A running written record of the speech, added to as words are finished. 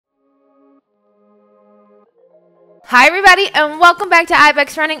Hi everybody and welcome back to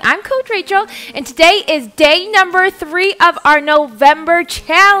Ibex Running. I'm Coach Rachel and today is day number 3 of our November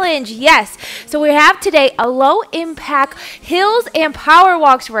challenge. Yes, so we have today a low impact hills and power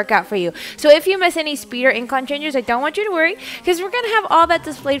walks workout for you. So if you miss any speed or incline changes, I don't want you to worry because we're going to have all that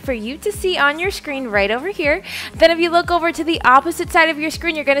displayed for you to see on your screen right over here. Then if you look over to the opposite side of your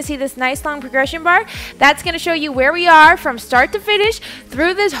screen, you're going to see this nice long progression bar. That's going to show you where we are from start to finish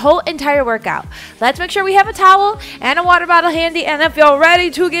through this whole entire workout. Let's make sure we have a towel and a water bottle handy, and if you're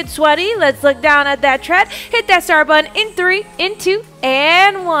ready to get sweaty, let's look down at that tread, hit that start button in 3, in 2,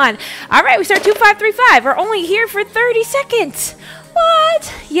 and 1. All right, we start 2, 5, 3, 5. We're only here for 30 seconds.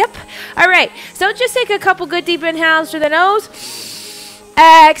 What? Yep. All right, so just take a couple good deep inhales through the nose.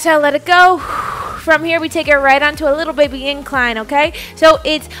 Exhale, let it go. From here, we take it right onto a little baby incline, okay? So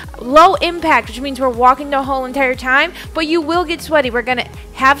it's low impact, which means we're walking the whole entire time, but you will get sweaty. We're going to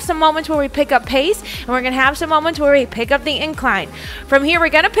have some moments where we pick up pace, and we're going to have some moments where we pick up the incline. From here, we're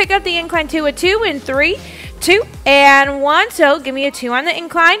going to pick up the incline to a 2 in 3, 2, and 1. So give me a 2 on the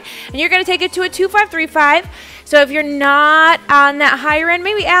incline, and you're going to take it to a 2, 5, 3, 5. So if you're not on that higher end,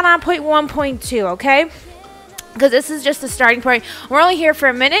 maybe add on 0.1, 0.2, okay? Because this is just the starting point. We're only here for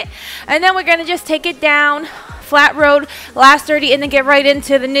a minute, and then we're going to just take it down, flat road, last 30, and then get right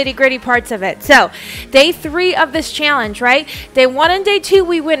into the nitty-gritty parts of it. So, day 3 of this challenge, right? Day 1 and day 2,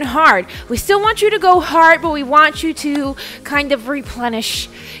 we went hard. We still want you to go hard, but we want you to kind of replenish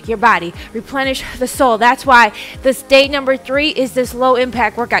your body, replenish the soul. That's why this day number 3 is this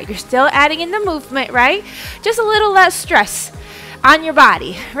low-impact workout. You're still adding in the movement, right? Just a little less stress on your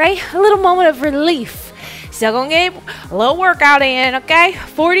body, right? A little moment of relief. Still gonna get a little workout in, okay?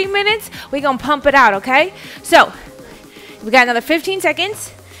 40 minutes, we gonna pump it out, okay? So, we got another 15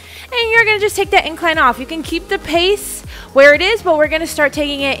 seconds, and you're gonna just take that incline off. You can keep the pace where it is, but we're gonna start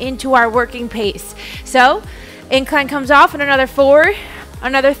taking it into our working pace. So, incline comes off in another 4,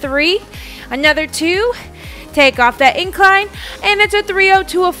 another 3, another 2, take off that incline, and it's a 3-0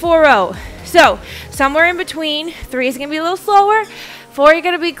 to a 4-0. So, somewhere in between, 3 is gonna be a little slower, 4 you're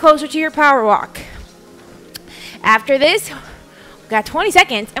gonna be closer to your power walk. After this, we got 20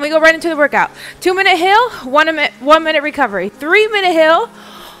 seconds, and we go right into the workout. 2-minute hill, 1 minute recovery. 3-minute hill,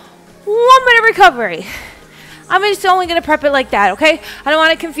 1 minute recovery. I'm just only going to prep it like that, okay? I don't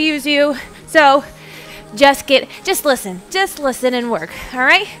want to confuse you, so just listen and work, all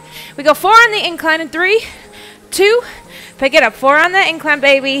right? We go 4 on the incline in 3, 2, pick it up. 4 on the incline,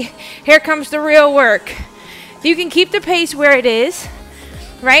 baby. Here comes the real work. You can keep the pace where it is,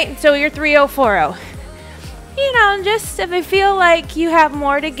 right? So you're 3-0, 4-0. You know, just if I feel like you have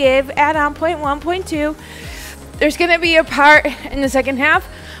more to give, add on 0.1, 0.2. There's going to be a part in the second half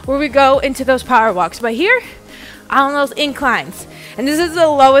where we go into those power walks. But here, on those inclines. And this is the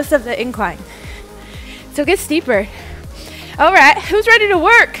lowest of the incline. So get steeper. All right, who's ready to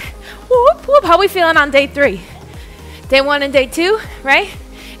work? Whoop, whoop. How we feeling on day 3? Day 1 and day 2, right?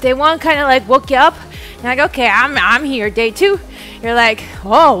 Day 1 kind of like woke you up. You're like, okay, I'm here. Day 2. You're like,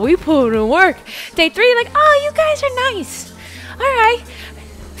 oh, we put in work. Day 3, you're like, oh, you guys are nice. All right.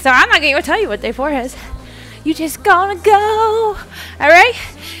 So I'm not going to tell you what day 4 is. You just gonna go. All right.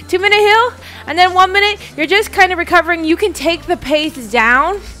 2-minute hill. And then 1 minute, you're just kind of recovering. You can take the pace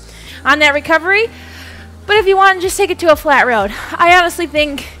down on that recovery. But if you want, just take it to a flat road. I honestly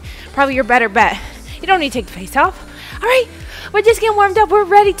think probably your better bet. You don't need to take the pace off. All right. We're just getting warmed up. We're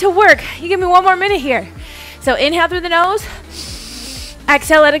ready to work. You give me 1 more minute here. So inhale through the nose.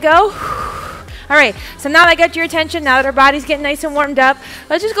 Exhale, let it go. All right, so now that I got your attention, now that our body's getting nice and warmed up,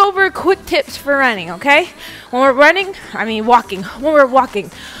 let's just go over quick tips for running, okay? When we're walking. When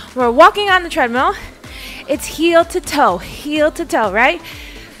we're walking on the treadmill, it's heel to toe, right?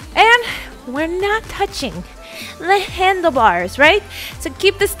 And we're not touching the handlebars, right? So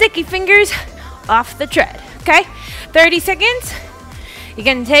keep the sticky fingers off the tread, okay? 30 seconds. You're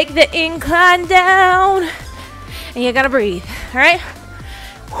gonna take the incline down, and you're gonna breathe, all right?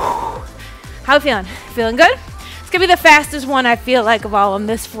 How feeling? Feeling good? It's gonna be the fastest one I feel like of all of them.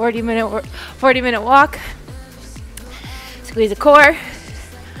 This 40-minute walk. Squeeze the core.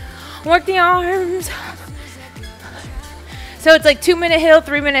 Work the arms. So it's like 2-minute hill,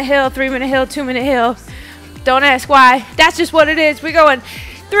 3-minute hill, 3-minute hill, 2-minute hill. Don't ask why. That's just what it is. We're going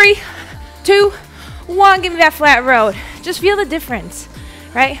 3, 2, 1. Give me that flat road. Just feel the difference,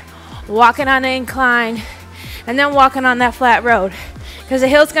 right? Walking on the incline and then walking on that flat road. Because the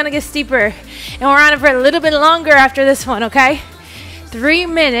hill's going to get steeper. And we're on it for a little bit longer after this one, okay? 3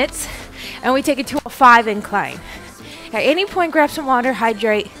 minutes, and we take it to a 5 incline. At any point, grab some water,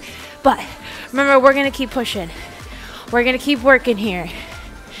 hydrate. But remember, we're going to keep pushing. We're going to keep working here.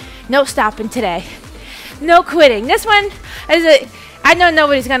 No stopping today. No quitting. This one is I know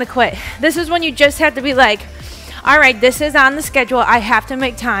nobody's gonna quit. This is when you just have to be like, all right, this is on the schedule. I have to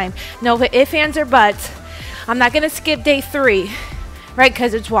make time. No ifs, ands, or buts. I'm not gonna skip day 3, right?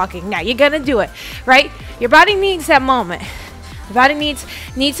 Because it's walking. Now you're gonna do it, right? Your body needs that moment. The body needs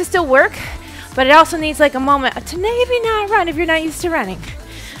to still work, but it also needs like a moment to maybe not run if you're not used to running.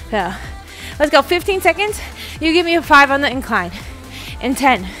 So let's go. 15 seconds. You give me a 5 on the incline. In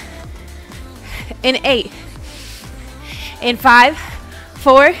 10. In 8. In 5,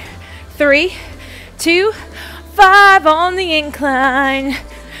 4, 3, 2, 5 on the incline.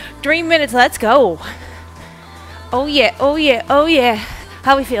 3 minutes. Let's go. Oh yeah, oh yeah, oh yeah.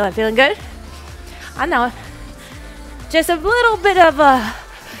 How we feeling? Feeling good? I know it. Just a little bit of a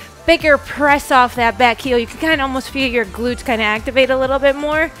bigger press off that back heel. You can kind of almost feel your glutes kind of activate a little bit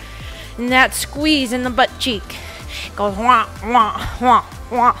more. And that squeeze in the butt cheek. Goes wah, wah, wah,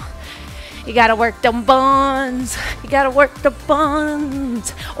 wah. You gotta work the buns. You gotta work the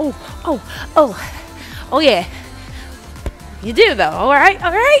buns. Oh, oh, oh. Oh yeah. You do though, all right,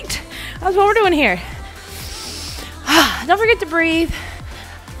 all right. That's what we're doing here. Don't forget to breathe.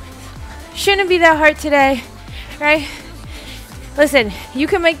 Shouldn't be that hard today, right? Listen, you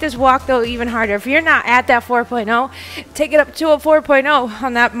can make this walk though even harder. If you're not at that 4.0, take it up to a 4.0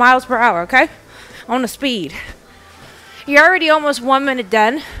 on that miles per hour, okay? On the speed. You're already almost 1 minute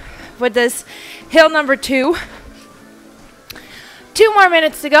done with this hill number 2. 2 more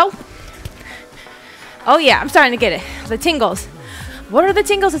minutes to go. Oh yeah, I'm starting to get it. The tingles. What are the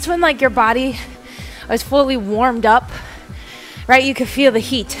tingles? It's when like your body is fully warmed up, right? You can feel the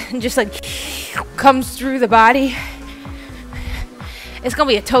heat and just like comes through the body. It's gonna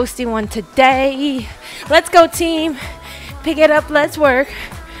be a toasty one today. Let's go, team. Pick it up, let's work.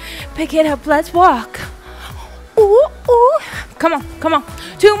 Pick it up, let's walk. Ooh, ooh. Come on, come on.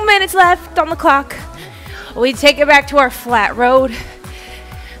 2 minutes left on the clock. We take it back to our flat road.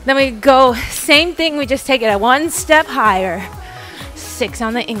 Then we go, same thing, we just take it 1 step higher. 6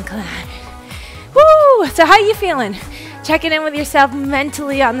 on the incline. Woo! So how you feeling? Checking in with yourself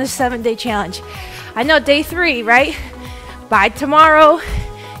mentally on this 7-day challenge. I know day 3, right? By tomorrow,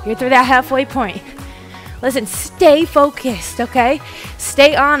 you're through that halfway point. Listen, stay focused, okay?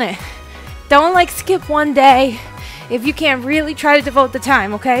 Stay on it. Don't like skip one day. If you can't really try to devote the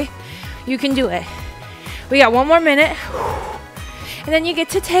time, okay? You can do it. We got 1 more minute. And then you get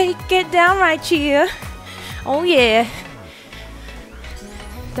to take it down right here. Oh yeah.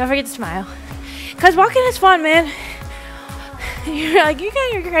 Don't forget to smile. Because walking is fun, man. You're like, you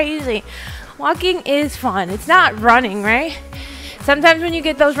guys are crazy. Walking is fun. It's not running, right? Sometimes when you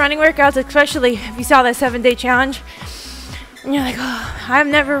get those running workouts, especially if you saw that 7-day challenge, and you're like, oh, I've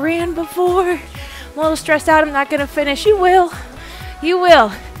never ran before. I'm a little stressed out. I'm not going to finish. You will. You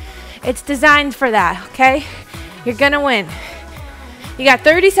will. It's designed for that, okay? You're going to win. You got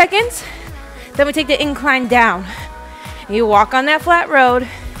 30 seconds. Then we take the incline down. You walk on that flat road.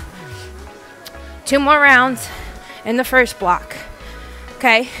 2 more rounds in the first block.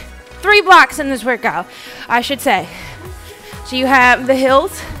 Okay? 3 blocks in this workout, I should say. So you have the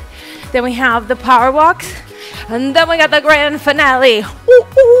hills. Then we have the power walks. And then we got the grand finale. Ooh,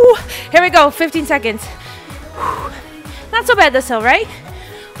 ooh. Here we go. 15 seconds. Whew. Not so bad this hill, right?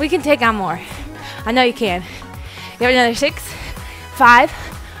 We can take on more. I know you can. You have another 6, 5,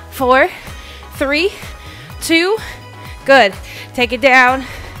 4, 3, 2. Good. Take it down.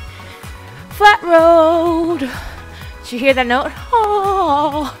 Flat road. Did you hear that note?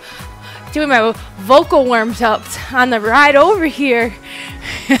 Oh. Doing my vocal warm-ups on the ride over here.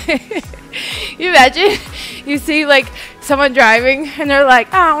 You imagine? You see like someone driving and they're like,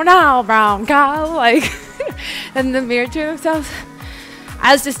 oh no, brown cow, like in the mirror to themselves.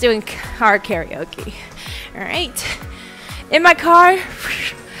 I was just doing car karaoke. All right. In my car,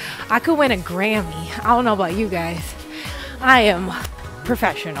 I could win a Grammy. I don't know about you guys. I am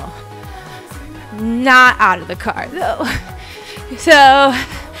professional. Not out of the car though. So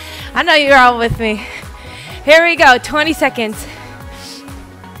I know you're all with me. Here we go, 20 seconds.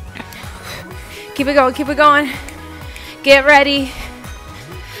 Keep it going, keep it going. Get ready.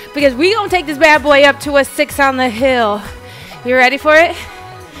 Because we gonna take this bad boy up to a 6 on the hill. You ready for it?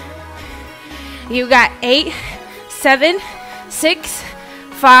 You got 8, 7, 6,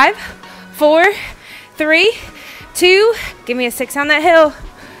 5, 4, 3, 2. Give me a 6 on that hill.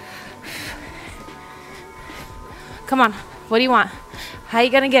 Come on, what do you want? How you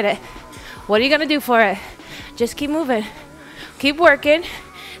gonna get it? What are you gonna do for it? Just keep moving. Keep working.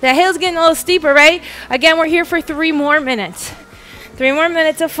 That hill's getting a little steeper, right? Again, we're here for 3 more minutes. 3 more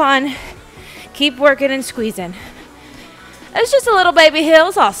minutes of fun. Keep working and squeezing. It's just a little baby hill.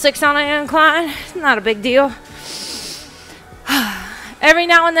 It's all 6 on an incline. It's not a big deal. Every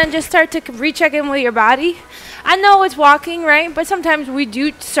now and then, just start to recheck in with your body. I know it's walking, right? But sometimes we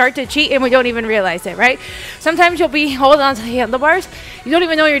do start to cheat and we don't even realize it, right? Sometimes you'll be holding on to the handlebars. You don't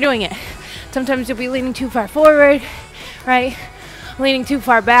even know you're doing it. Sometimes you'll be leaning too far forward, right? Leaning too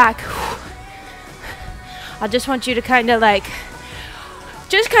far back. I just want you to kind of like,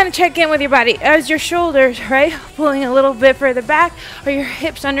 just kind of check in with your body as your shoulders, right? Pulling a little bit further back. Are your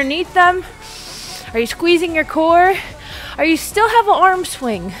hips underneath them? Are you squeezing your core? Are you still have an arm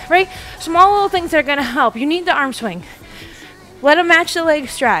swing, right? Small little things that are gonna help. You need the arm swing. Let them match the leg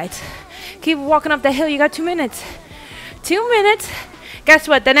strides. Keep walking up the hill. You got 2 minutes. 2 minutes. Guess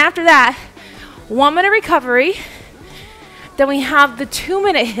what? Then after that, 1 minute recovery. Then we have the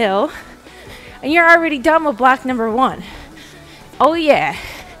 2-minute hill. And you're already done with block number 1. Oh yeah.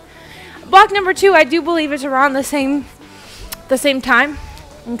 Block number 2, I do believe is around the same time.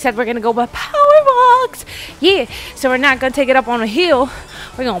 Except we're gonna go by power walks. Yeah. So we're not gonna take it up on a hill.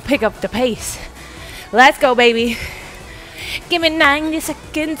 We're gonna pick up the pace. Let's go, baby. Give me 90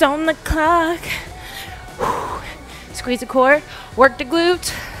 seconds on the clock. Whew. Squeeze the core. Work the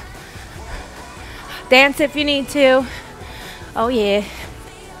glutes. Dance if you need to. Oh yeah.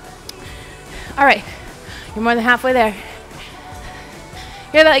 All right. You're more than halfway there.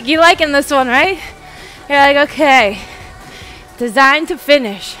 You're liking this one, right? You're like, okay. Designed to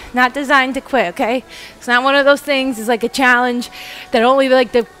finish, not designed to quit, okay? It's not one of those things. It's like a challenge that only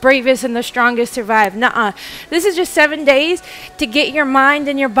like the bravest and the strongest survive. Nuh-uh. This is just 7 days to get your mind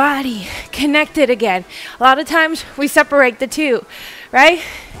and your body connected again. A lot of times we separate the two, right?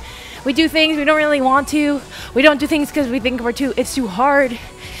 We do things we don't really want to. We don't do things because we think it's too hard.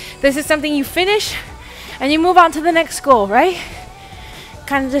 This is something you finish and you move on to the next goal, right?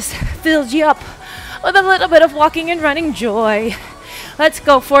 Kind of just fills you up with a little bit of walking and running joy. Let's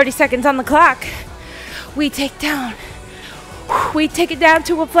go. 40 seconds on the clock. We take it down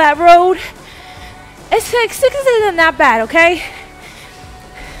to a flat road. It's 6 isn't that bad, okay?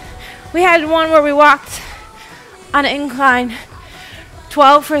 We had one where we walked on an incline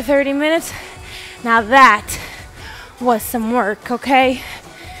 12 for 30 minutes. Now that was some work, okay?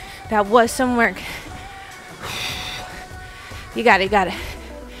 That was some work. You got it.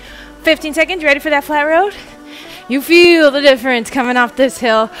 15 seconds, ready for that flat road? You feel the difference coming off this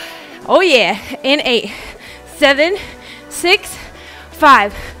hill. Oh yeah, in 8, 7, 6,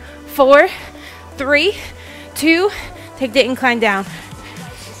 5, 4, 3, 2, take the incline down.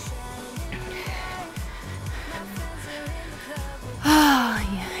 Oh,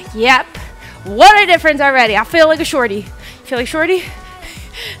 yeah. Yep. What a difference already. I feel like a shorty. You feel like shorty?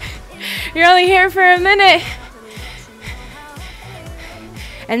 You're only here for a minute.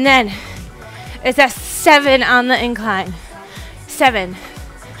 And then it's a 7 on the incline. 7.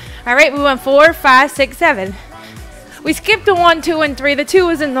 All right, we went 4, 5, 6, 7. We skipped the 1, 2, and 3. The 2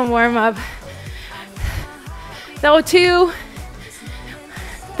 was in the warm-up. The 2,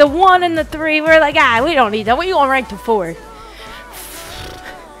 the 1, and the 3, we're like, we don't need that. We're going right to 4.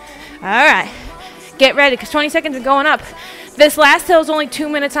 All right, get ready, because 20 seconds are going up. This last hill is only 2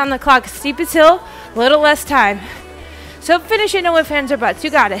 minutes on the clock. Steepest hill, a little less time. So finish it with hands or butts.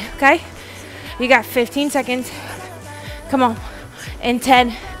 You got it, okay? You got 15 seconds. Come on. In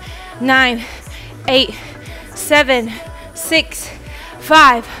 10, 9, 8, 7, 6,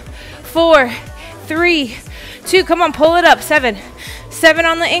 5, 4, 3, 2. Come on, pull it up. 7. 7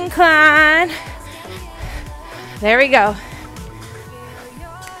 on the incline. There we go.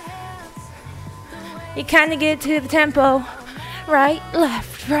 You kind of get to the tempo. Right,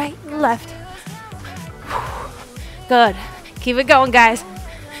 left, right, left. Good. Keep it going, guys.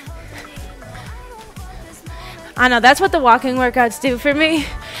 I know that's what the walking workouts do for me.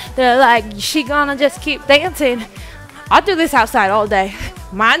 They're like, she gonna just keep dancing. I'll do this outside all day.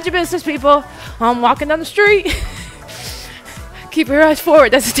 Mind your business, people. I'm walking down the street. Keep your eyes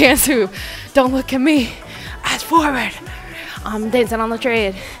forward. That's a dance move. Don't look at me. Eyes forward. I'm dancing on the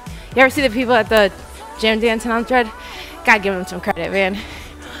tread. You ever see the people at the gym dancing on the tread? Gotta give them some credit, man.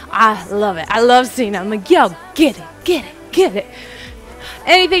 I love it. I love seeing it. I'm like, yo, get it, get it, get it.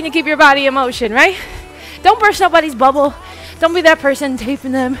 Anything to keep your body in motion, right? Don't burst nobody's bubble. Don't be that person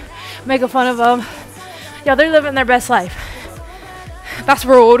taping them, making fun of them. Yo, they're living their best life. That's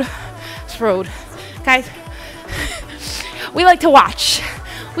road. It's road. Guys, we like to watch.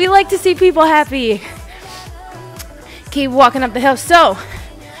 We like to see people happy. Keep walking up the hill. So,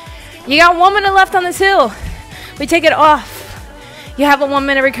 you got 1 minute left on this hill. We take it off. You have a 1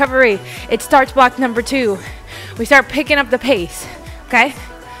 minute recovery. It starts block number 2. We start picking up the pace, okay?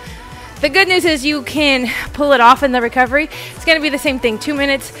 The good news is you can pull it off in the recovery. It's gonna be the same thing, 2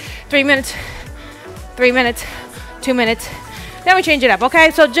 minutes, 3 minutes, 3 minutes, 2 minutes. Then we change it up,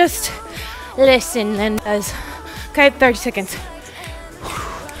 okay? So just listen and does. Okay, 30 seconds.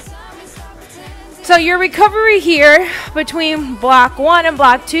 So your recovery here between block 1 and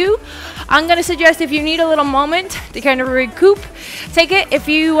block 2, I'm gonna suggest if you need a little moment to kind of recoup, take it. If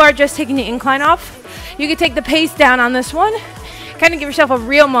you are just taking the incline off, you can take the pace down on this one. Kind of give yourself a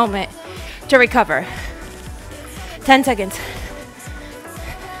real moment to recover. 10 seconds.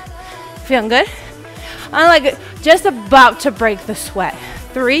 Feeling good? I'm like just about to break the sweat.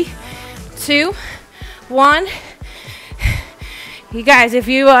 3, 2, 1. You guys, if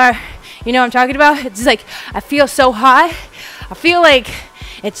you are, you know what I'm talking about? It's like, I feel so hot. I feel like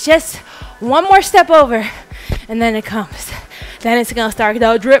it's just one more step over and then it comes. Then it's gonna start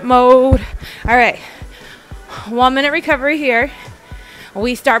the drip mode. All right, 1 minute recovery here.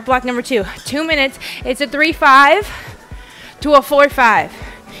 We start block number 2. 2 minutes, it's a 3-5 to a 4-5.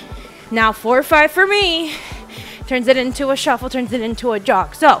 Now 4-5 for me turns it into a shuffle, turns it into a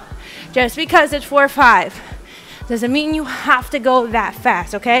jog. So just because it's 4-5 doesn't mean you have to go that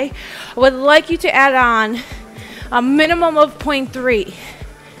fast, okay? I would like you to add on a minimum of 0.3.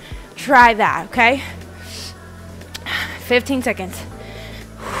 Try that, okay? 15 seconds.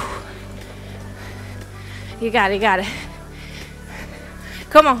 You got it, you got it.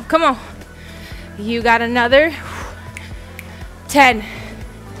 Come on, come on. You got another. 10,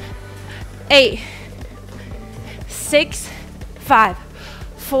 8, 6, 5,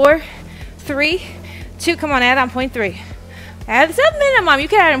 4, 3, 2. Come on, add on 0.3. It's a minimum. You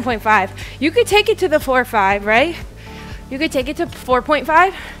can add on 0.5. You could take it to the 4-5, right? You could take it to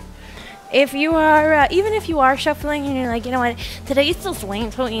 4.5. If you are, even if you are shuffling and you're like, you know what, today it's just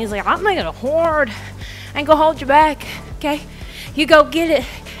laying so easy. I'm making it hard. I ain't gonna hold you back, okay? You go get it,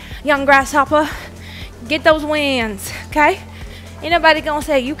 young grasshopper. Get those wins, okay? Ain't nobody gonna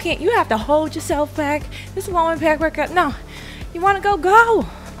say you can't, you have to hold yourself back. This is a low impact workout. No, you wanna go, go.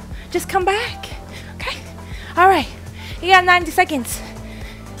 Just come back, okay? All right, you got 90 seconds.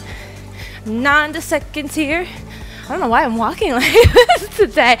 90 seconds here. I don't know why I'm walking like this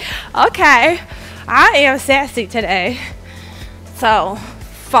today. Okay, I am sassy today. So,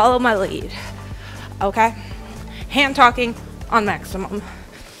 follow my lead, okay? Hand talking on maximum.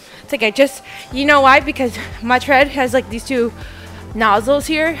 It's okay, just, you know why? Because my tread has like these 2 nozzles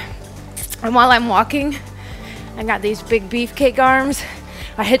here. And while I'm walking, I got these big beefcake arms.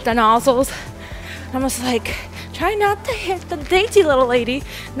 I hit the nozzles. I'm just like, try not to hit the dainty little lady,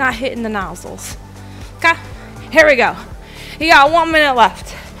 not hitting the nozzles. Okay, here we go. You got 1 minute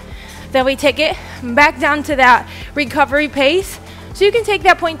left. Then we take it back down to that recovery pace. So you can take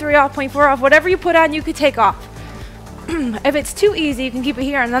that 0.3 off, 0.4 off, whatever you put on, you could take off. If it's too easy, you can keep it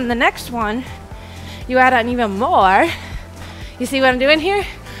here, and then the next one, you add on even more. You see what I'm doing here?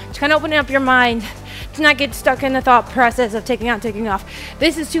 Just kind of opening up your mind to not get stuck in the thought process of taking on, taking off.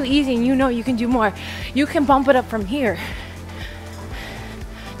 This is too easy, and you know you can do more. You can bump it up from here.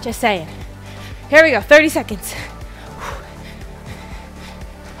 Just saying. Here we go, 30 seconds.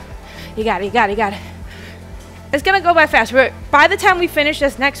 You got it, you got it, you got it. It's gonna go by fast. By the time we finish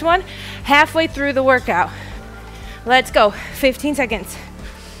this next one, halfway through the workout. Let's go, 15 seconds.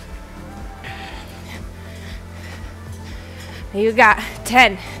 You got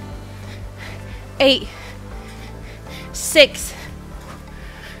 10, 8, 6,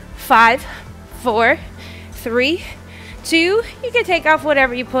 5, 4, 3, 2. You can take off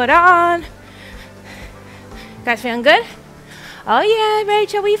whatever you put on. Guys feeling good? Oh yeah,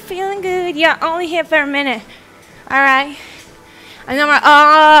 Rachel, we feeling good. Yeah, only here for a minute. All right. And then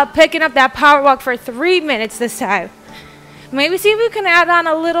we're picking up that power walk for 3 minutes this time. Maybe see if we can add on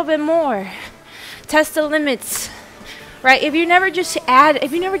a little bit more. Test the limits, right? If you never just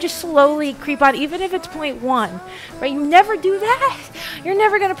slowly creep on, even if it's 0.1, right? You never do that. You're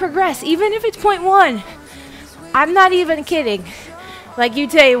never gonna progress, even if it's 0.1. I'm not even kidding. Like you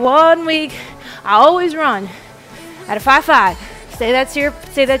say, 1 week, I always run at a 5.5. Say that's your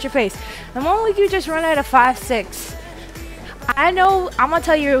pace. And 1 week you just run at a 5.6. I know, I'm gonna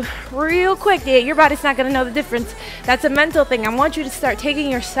tell you real quick that your body's not gonna know the difference. That's a mental thing. I want you to start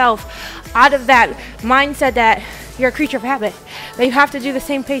taking yourself out of that mindset that you're a creature of habit, that you have to do the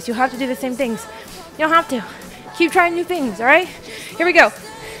same pace, you have to do the same things. You don't have to. Keep trying new things, all right? Here we go.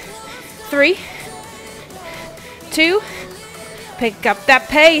 3, 2, pick up that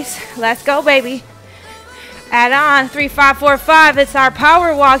pace. Let's go, baby. Add on 3, 5, 4, 5. It's our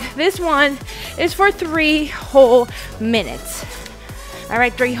power walk. This one is for 3 whole minutes. All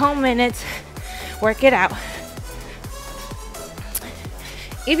right, 3 whole minutes. Work it out.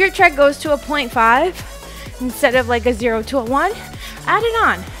 If your tread goes to a 0.5 instead of like a 0 to a 1, add it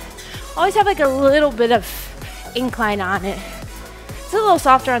on. Always have like a little bit of incline on it. It's a little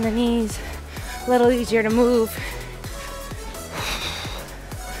softer on the knees, a little easier to move.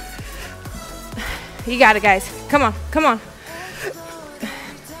 You got it, guys. Come on, come on.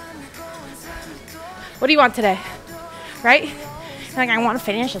 What do you want today? Right? You're like, I want to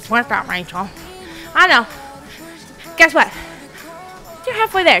finish this workout, Rachel. I know. Guess what? You're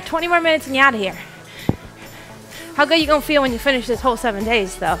halfway there. 20 more minutes and you're out of here. How good you gonna feel when you finish this whole 7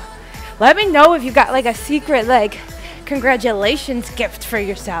 days, though? Let me know if you got like a secret, like, congratulations gift for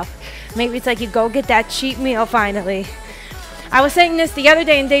yourself. Maybe it's like you go get that cheat meal finally. I was saying this the other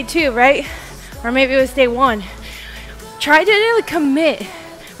day in day 2, right? Or maybe it was day 1. Try to really commit,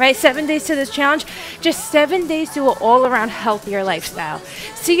 right? 7 days to this challenge. Just 7 days to an all-around healthier lifestyle.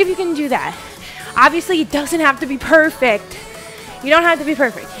 See if you can do that. Obviously, it doesn't have to be perfect. You don't have to be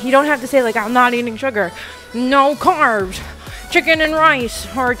perfect. You don't have to say, like, I'm not eating sugar. No carbs. Chicken and rice.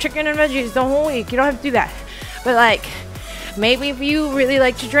 Or chicken and veggies the whole week. You don't have to do that. But, like, maybe if you really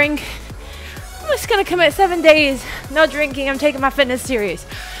like to drink, I'm just going to commit 7 days. No drinking. I'm taking my fitness serious.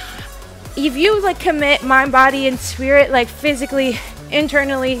 If you, like, commit mind, body, and spirit, like, physically,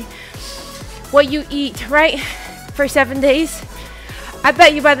 internally, what you eat, right, for 7 days, I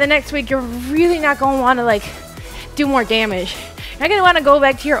bet you by the next week, you're really not going to want to, like, do more damage. You're not going to want to go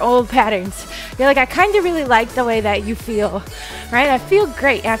back to your old patterns. You're like, I kind of really like the way that you feel, right? I feel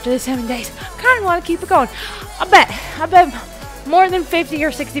great after the 7 days. I kind of want to keep it going. I bet more than 50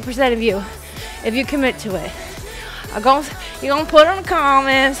 or 60% of you, if you commit to it, you're going to put on the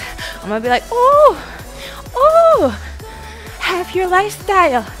comments. I'm going to be like, oh, happier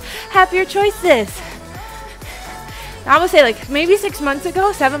lifestyle, happier choices. I would say, like, maybe 6 months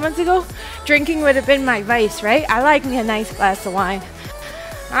ago, 7 months ago, drinking would have been my vice, right? I like me a nice glass of wine.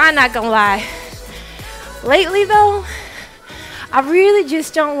 I'm not gonna lie. Lately, though, I really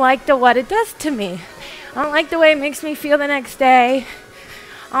just don't like what it does to me. I don't like the way it makes me feel the next day.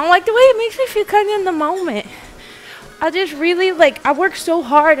 I don't like the way it makes me feel kind of in the moment. I just really, like, I work so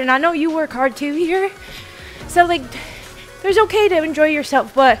hard, and I know you work hard too here. So, like, there's okay to enjoy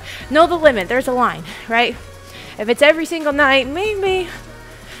yourself, but know the limit. There's a line, right? If it's every single night, maybe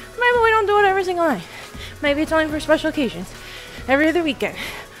we don't do it every single night. Maybe it's only for special occasions. Every other weekend.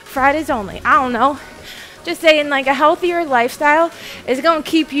 Fridays only. I don't know. Just saying, like, a healthier lifestyle is going to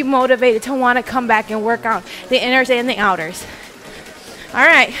keep you motivated to want to come back and work out the inners and the outers. All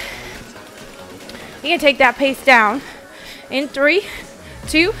right. You can take that pace down in 3,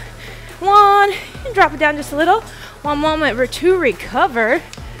 2, 1. And drop it down just a little. 1 moment to recover.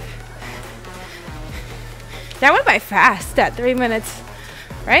 That went by fast, that 3 minutes,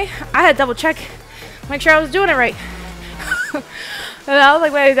 right? I had to double check, make sure I was doing it right. And I was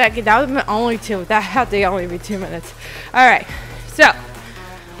like, wait a second, that was only 2. That had to only be 2 minutes. All right, so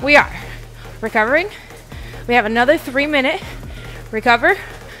we are recovering. We have another 3 minute recover,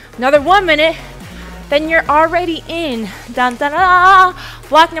 another 1 minute. Then you're already in dun, dun, dun,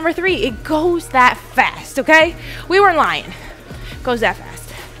 block number 3. It goes that fast, okay? We weren't lying. It goes that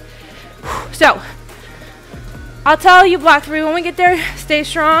fast. So I'll tell you block 3 when we get there. Stay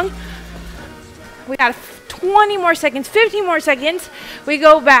strong. We got 20 more seconds, 15 more seconds. We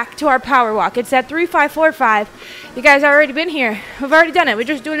go back to our power walk. It's at 3, 5, 4, 5. You guys have already been here. We've already done it. We're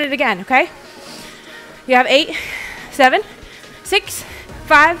just doing it again, okay? You have 8, 7, 6,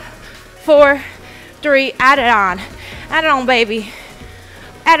 5, 4, 3. Add it on. Add it on, baby.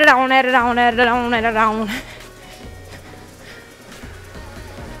 Add it on, add it on, add it on, add it on.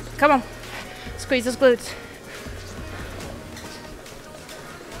 Come on. Squeeze those glutes.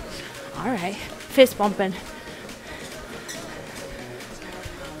 All right. Fist bumping.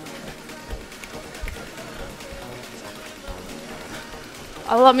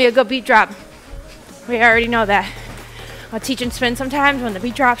 I love me a good beat drop. We already know that. I'll teach and spin sometimes when the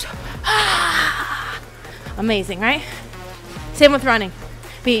beat drops. Amazing, right? Same with running.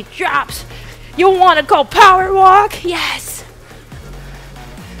 Beat drops. You want to go power walk? Yes.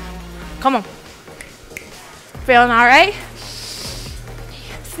 Come on. Feeling all right?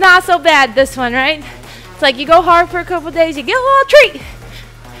 It's not so bad, this one, right? It's like you go hard for a couple days, you get a little treat.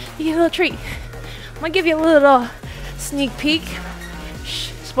 You get a little treat. I'm going to give you a little sneak peek.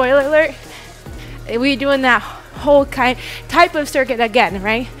 Shh, spoiler alert. We're doing that whole type of circuit again,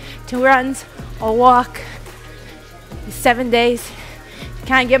 right? 2 runs, a walk, 7 days.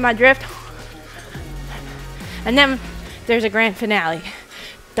 Kind of get my drift. And then there's a grand finale.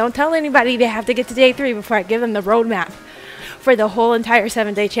 Don't tell anybody they have to get to day 3 before I give them the roadmap for the whole entire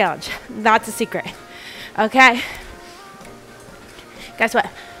 7-day challenge. That's a secret. Okay? Guess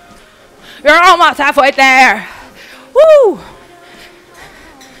what? You're almost halfway there. Woo!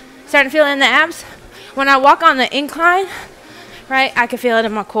 Starting to feel it in the abs. When I walk on the incline, right, I can feel it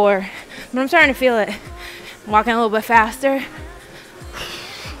in my core. But I'm starting to feel it. I'm walking a little bit faster.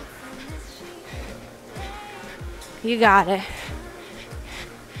 You got it.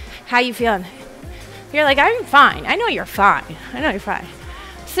 How you feeling? You're like, I'm fine. I know you're fine. I know you're fine.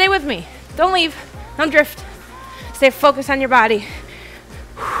 Stay with me. Don't leave. Don't drift. Stay focused on your body.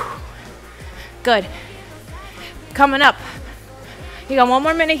 Good. Coming up. You got 1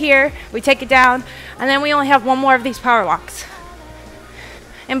 more minute here. We take it down. And then we only have 1 more of these power walks.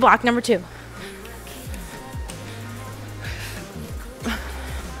 In block number 2.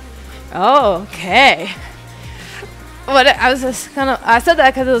 Okay. I said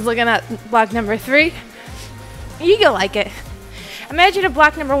that because I was looking at block number 3. You can like it. Imagine if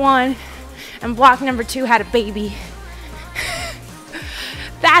block number 1 and block number 2 had a baby.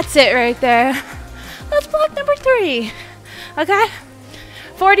 That's it right there. That's block number 3. Okay?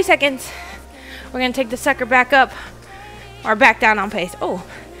 40 seconds. We're going to take the sucker back up or back down on pace. Oh,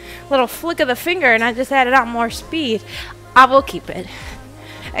 little flick of the finger and I just added on more speed. I will keep it.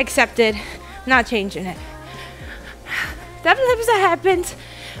 Accepted. Not changing it. That happens.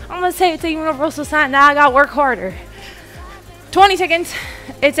 I'm going to say it's a universal sign. Now I got to work harder. 20 seconds.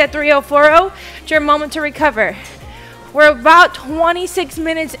 It's at 3040. It's your moment to recover. We're about 26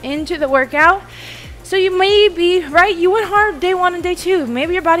 minutes into the workout. So you may be, right, you went hard day 1 and day 2.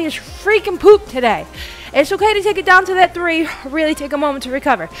 Maybe your body is freaking pooped today. It's okay to take it down to that 3. Really take a moment to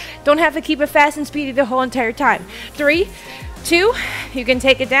recover. Don't have to keep it fast and speedy the whole entire time. 3, 2, you can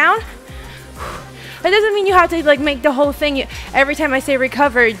take it down. That doesn't mean you have to like make the whole thing. Every time I say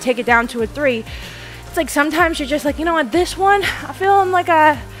recover, take it down to a 3. It's like sometimes you're just like, you know what, this one, I feel like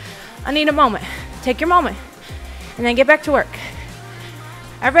I need a moment. Take your moment. And then get back to work.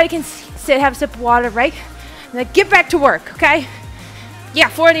 Everybody can sit, have a sip of water, right? And then get back to work, okay? Yeah,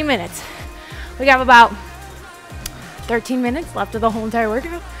 40 minutes. We have about 13 minutes left of the whole entire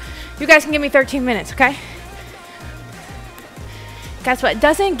workout. You guys can give me 13 minutes, okay? Guess what? It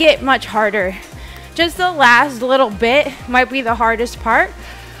doesn't get much harder. Just the last little bit might be the hardest part.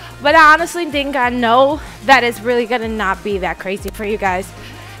 But I honestly think I know that it's really going to not be that crazy for you guys.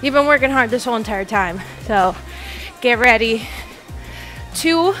 You've been working hard this whole entire time. So get ready.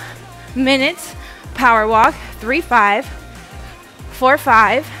 2 minutes power walk. 3, 5, 4,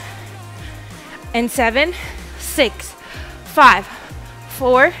 5, and 7, 6, 5,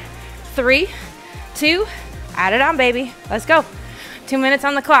 4, 3, 2. Add it on, baby. Let's go. 2 minutes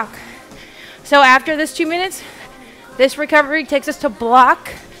on the clock. So after this 2 minutes, this recovery takes us to block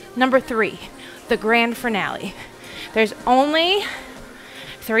number 3, the grand finale. There's only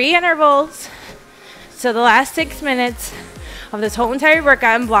 3 intervals. So the last 6 minutes of this whole entire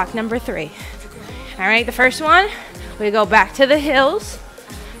workout in block number 3. All right, the first one, we go back to the hills,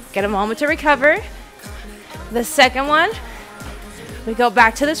 get a moment to recover. The second one, we go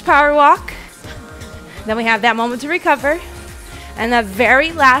back to this power walk. Then we have that moment to recover. And the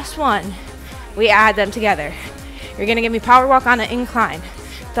very last one, we add them together. You're gonna give me power walk on an incline.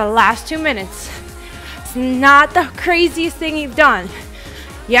 The last 2 minutes. It's not the craziest thing you've done.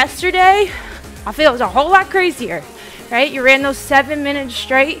 Yesterday, I feel it was a whole lot crazier, right? You ran those 7 minutes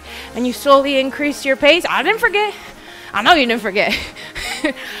straight and you slowly increased your pace. I didn't forget. I know you didn't forget.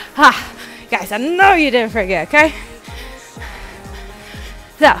 Guys, I know you didn't forget, okay?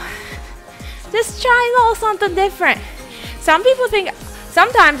 So, just try a little something different. Some people think,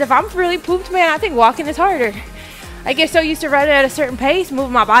 sometimes if I'm really pooped, man, I think walking is harder. I get so used to running at a certain pace,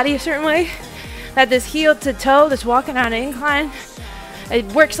 moving my body a certain way, that this heel to toe, this walking on an incline, it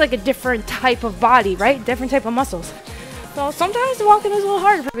works like a different type of body, right? Different type of muscles. So sometimes the walking is a little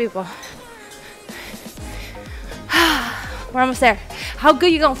harder for people. We're almost there. How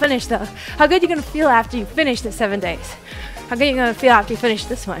good you gonna finish though? How good you gonna feel after you finish the 7 days? How good you gonna feel after you finish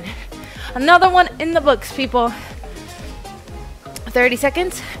this one? Another one in the books, people. 30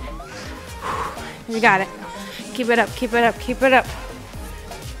 seconds. You got it. Keep it up, keep it up, keep it up.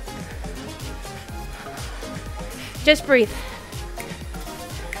 Just breathe.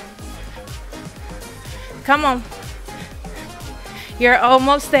 Come on. You're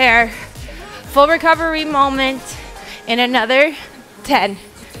almost there. Full recovery moment in another 10,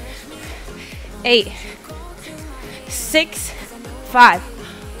 8, 6, 5,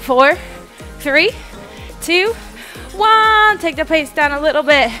 4, 3, 2, 1. Take the pace down a little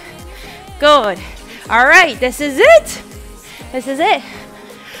bit. Good. All right, this is it. This is it.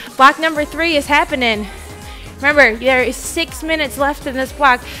 Block number 3 is happening. Remember, there is 6 minutes left in this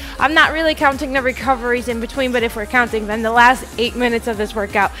block. I'm not really counting the recoveries in between, but if we're counting, then the last 8 minutes of this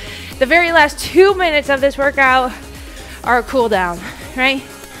workout. The very last 2 minutes of this workout are a cool down, right?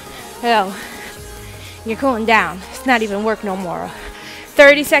 So, you're cooling down. It's not even work no more.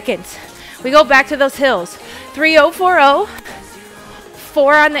 30 seconds. We go back to those hills. 3040.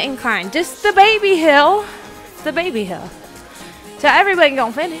 4 on the incline. Just the baby hill. It's the baby hill. So everybody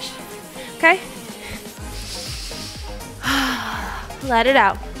gonna finish. Okay? Let it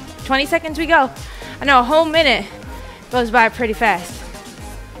out. 20 seconds we go. I know a whole minute goes by pretty fast.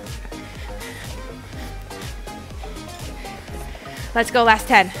 Let's go, last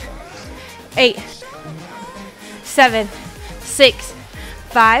 10. 8, 7, 6,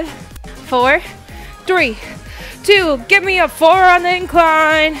 5, 4, 3, 2. Give me a 4 on the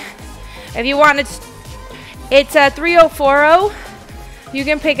incline. If you want, it's a 3040. You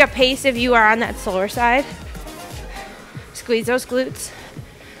can pick up pace if you are on that slower side. Squeeze those glutes.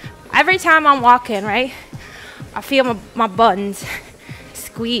 Every time I'm walking, right, I feel my buttons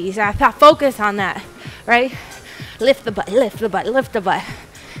squeeze. I focus on that, right? Lift the butt, lift the butt, lift the butt.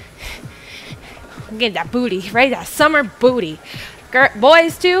 Get that booty, right? That summer booty.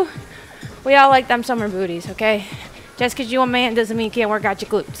 Boys too, we all like them summer booties, okay? Just because you're a man doesn't mean you can't work out your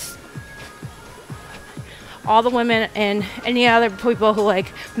glutes. All the women and any other people who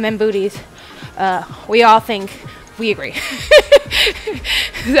like men booties, we all think we agree.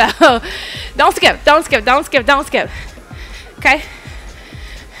 So don't skip, don't skip, don't skip, don't skip. Okay?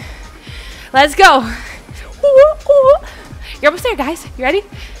 Let's go. You're almost there, guys. You ready?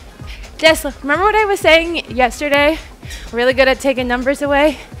 Jaslyn, remember what I was saying yesterday? Really good at taking numbers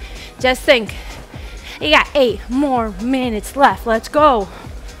away. Just think. You got 8 more minutes left. Let's go.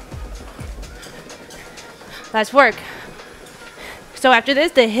 Let's work. So after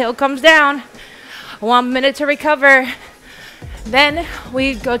this, the hill comes down. 1 minute to recover. Then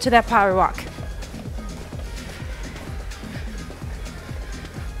we go to that power walk.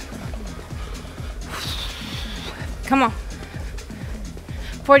 Come on.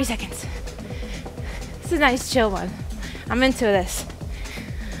 40 seconds. This is a nice chill one. I'm into this.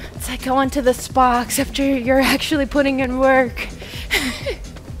 It's like going to the spa except you're actually putting in work.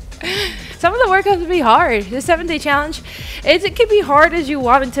 Some of the workouts would be hard. The 7-day challenge, it can be hard as you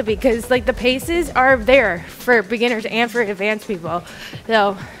want it to be because like the paces are there for beginners and for advanced people.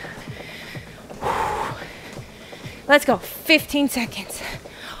 So let's go. 15 seconds.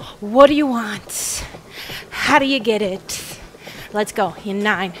 What do you want? How do you get it? Let's go. In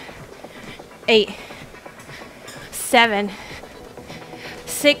 9, 8, 7,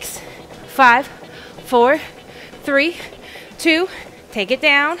 6, 5, 4, 3, 2. Take it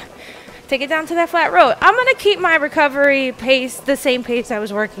down. Take it down to that flat road. I'm going to keep my recovery pace the same pace I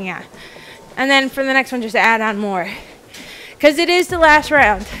was working at. And then for the next one, just add on more. Because it is the last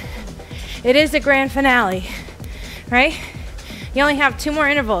round. It is the grand finale. Right? You only have 2 more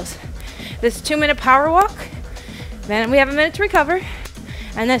intervals. This 2-minute power walk. Then we have a minute to recover.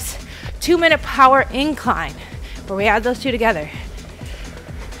 And this 2-minute power incline. Where we add those 2 together.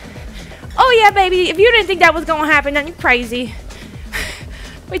 Oh yeah, baby. If you didn't think that was going to happen, then you're crazy.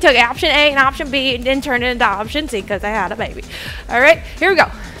 We took option A and option B and then turned it into option C because I had a baby. All right, here we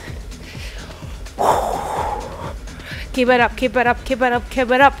go. Keep it up, keep it up, keep it up, keep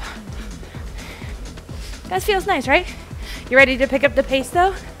it up. That feels nice, right? You ready to pick up the pace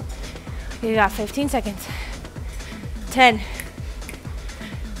though? You got 15 seconds. 10,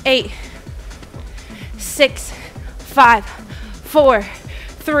 8, 6, 5, 4,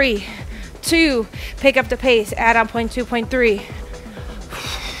 3, 2. Pick up the pace, add on 0.2, 0.3.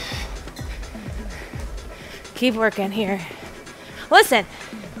 Keep working here. Listen,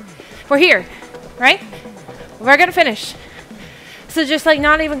 we're here, right? We're gonna finish. So just like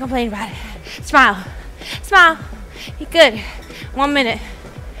not even complain about it. Smile, smile, you're good. 1 minute,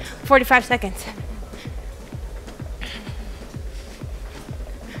 45 seconds.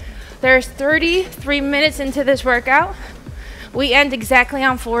 There's 33 minutes into this workout. We end exactly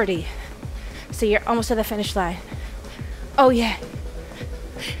on 40. So you're almost to the finish line. Oh yeah,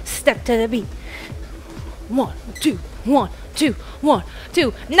 step to the beat. 1, 2, 1, 2, 1,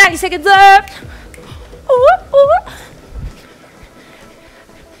 2. 90 seconds left. Ooh, ooh.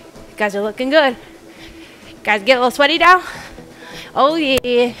 You guys are looking good. Guys get a little sweaty now? Oh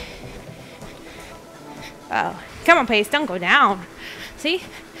yeah. Oh, come on, pace. Don't go down. See?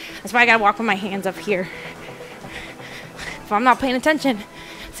 That's why I gotta walk with my hands up here. If I'm not paying attention,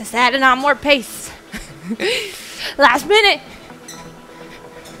 it's just adding on more pace. Last minute.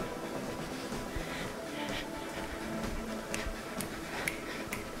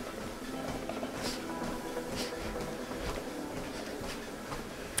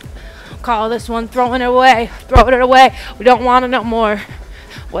 Call this one throwing it away. Throw it away. We don't want it no more.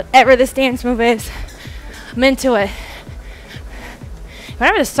 Whatever this dance move is, I'm into it.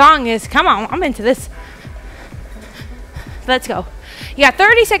 Whatever the song is, come on, I'm into this. Let's go. You got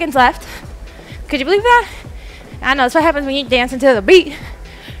 30 seconds left. Could you believe that? I know, that's what happens when you dance into the beat.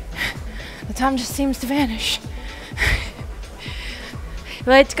 The time just seems to vanish.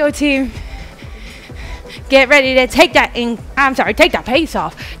 Let's go, team. Get ready to take that take that pace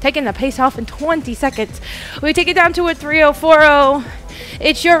off. Taking the pace off in 20 seconds. We take it down to a 3:040.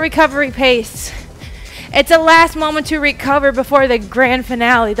 It's your recovery pace. It's the last moment to recover before the grand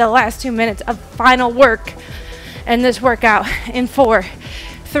finale, the last 2 minutes of final work in this workout. In 4,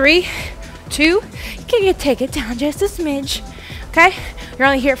 3, 2, can you take it down just a smidge? Okay, you're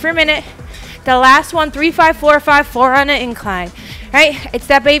only here for a minute. The last one, 3, 5, 4, 5, 4 on an incline. Right, it's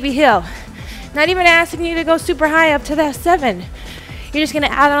that baby hill. Not even asking you to go super high up to that 7. You're just gonna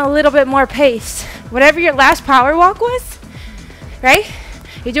add on a little bit more pace. Whatever your last power walk was, right?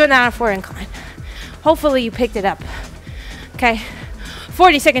 You're doing that on a 4 incline. Hopefully you picked it up. Okay,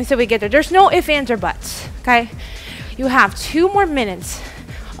 40 seconds till we get there. There's no ifs, ands, or buts. Okay, you have 2 more minutes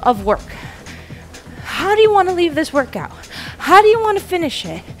of work. How do you want to leave this workout? How do you want to finish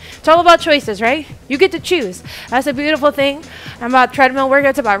it? It's all about choices, right? You get to choose. That's a beautiful thing about treadmill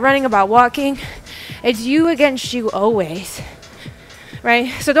workouts, about running, about walking. It's you against you always,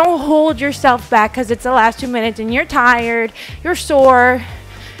 right? So don't hold yourself back because it's the last 2 minutes and you're tired, you're sore,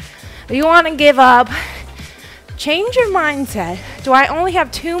 you want to give up. Change your mindset. Do I only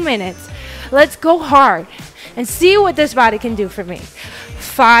have 2 minutes? Let's go hard and see what this body can do for me.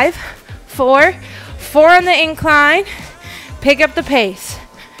 5, 4, 4 on the incline. Pick up the pace.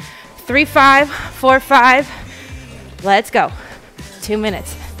 3, 5, 4, 5. Let's go. 2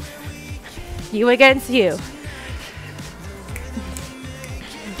 minutes. You against you.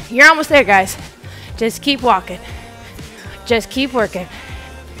 You're almost there, guys. Just keep walking. Just keep working.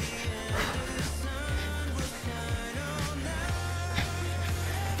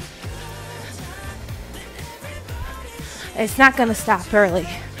 It's not going to stop early,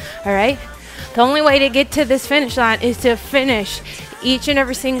 all right? The only way to get to this finish line is to finish each and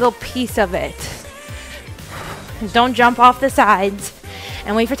every single piece of it. Don't jump off the sides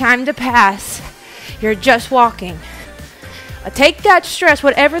and wait for time to pass. You're just walking. Take that stress,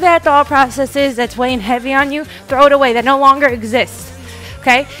 whatever that thought process is that's weighing heavy on you, throw it away. That no longer exists,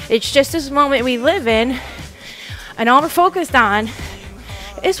 okay? It's just this moment we live in, and all we're focused on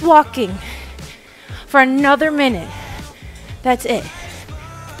is walking for another minute. That's it.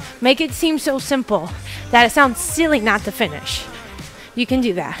 Make it seem so simple that it sounds silly not to finish. You can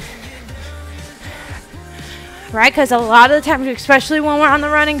do that. Right? Because a lot of the times, especially when we're on the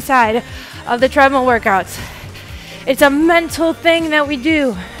running side of the treadmill workouts, it's a mental thing that we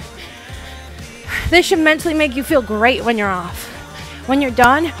do. This should mentally make you feel great when you're off. When you're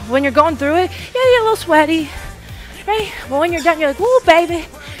done, when you're going through it, yeah, you're a little sweaty. Right? But when you're done, you're like, ooh, baby,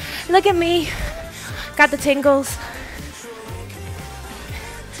 look at me. Got the tingles.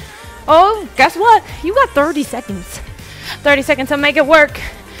 Oh, guess what? You got 30 seconds. 30 seconds to make it work.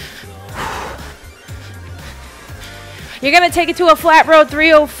 You're going to take it to a flat road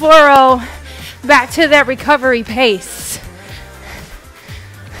 3:040. Back to that recovery pace.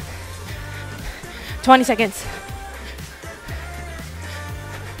 20 seconds.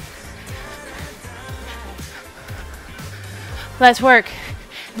 Let's work.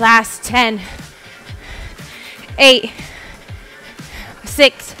 Last 10. 8.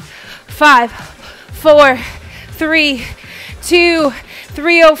 6. 5, 4, 3, 2,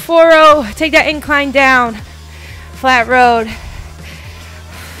 3:040. Take that incline down. Flat road.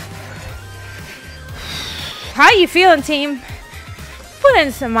 How you feeling, team? Put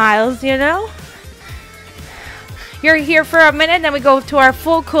in some miles, you know. You're here for a minute, then we go to our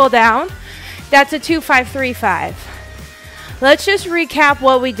full cool down. That's a 2-5-3-5. Let's just recap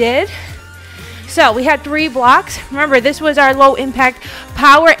what we did. So we had 3 blocks. Remember, this was our low impact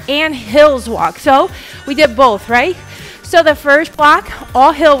power and hills walk. So we did both, right? So the first block,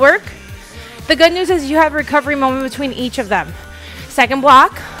 all hill work. The good news is you have a recovery moment between each of them. Second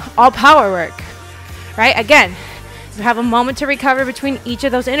block, all power work, right? Again, you have a moment to recover between each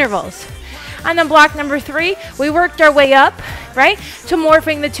of those intervals. And then block number 3, we worked our way up, right, to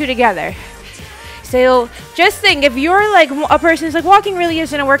morphing the 2 together. So just think, if you're like a person who's like, walking really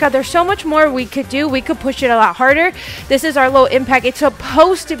isn't a workout, there's so much more we could do. We could push it a lot harder. This is our low impact. It's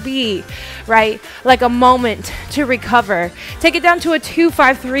supposed to be, right, like a moment to recover. Take it down to a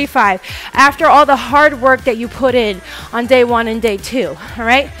 2-5-3-5 after all the hard work that you put in on day 1 and day 2, all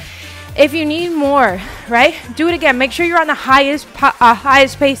right? If you need more, right, do it again. Make sure you're on the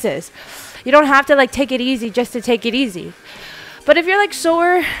highest paces. You don't have to like take it easy just to take it easy. But if you're like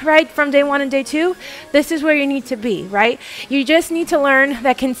sore, right, from day 1 and day 2, this is where you need to be, right? You just need to learn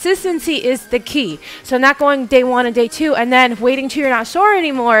that consistency is the key. So not going day 1 and day 2 and then waiting till you're not sore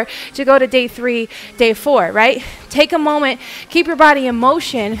anymore to go to day 3, day 4, right? Take a moment, keep your body in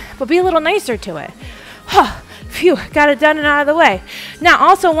motion, but be a little nicer to it. Phew, got it done and out of the way. Now,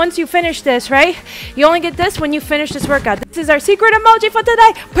 also, once you finish this, right, you only get this when you finish this workout. This is our secret emoji for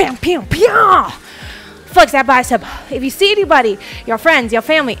today. Bam, bam, bam. Flex that bicep. If you see anybody, your friends, your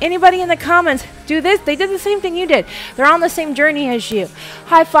family, anybody in the comments do this, they did the same thing you did. They're on the same journey as you.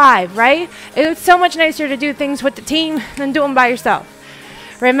 High five, right? It's so much nicer to do things with the team than do them by yourself.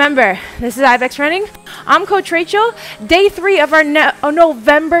 Remember, this is Ibex Running. I'm Coach Rachel. Day 3 of our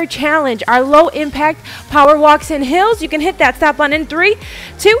November challenge, our low impact power walks and hills. You can hit that stop button in 3,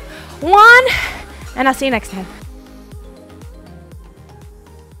 2, 1, and I'll see you next time.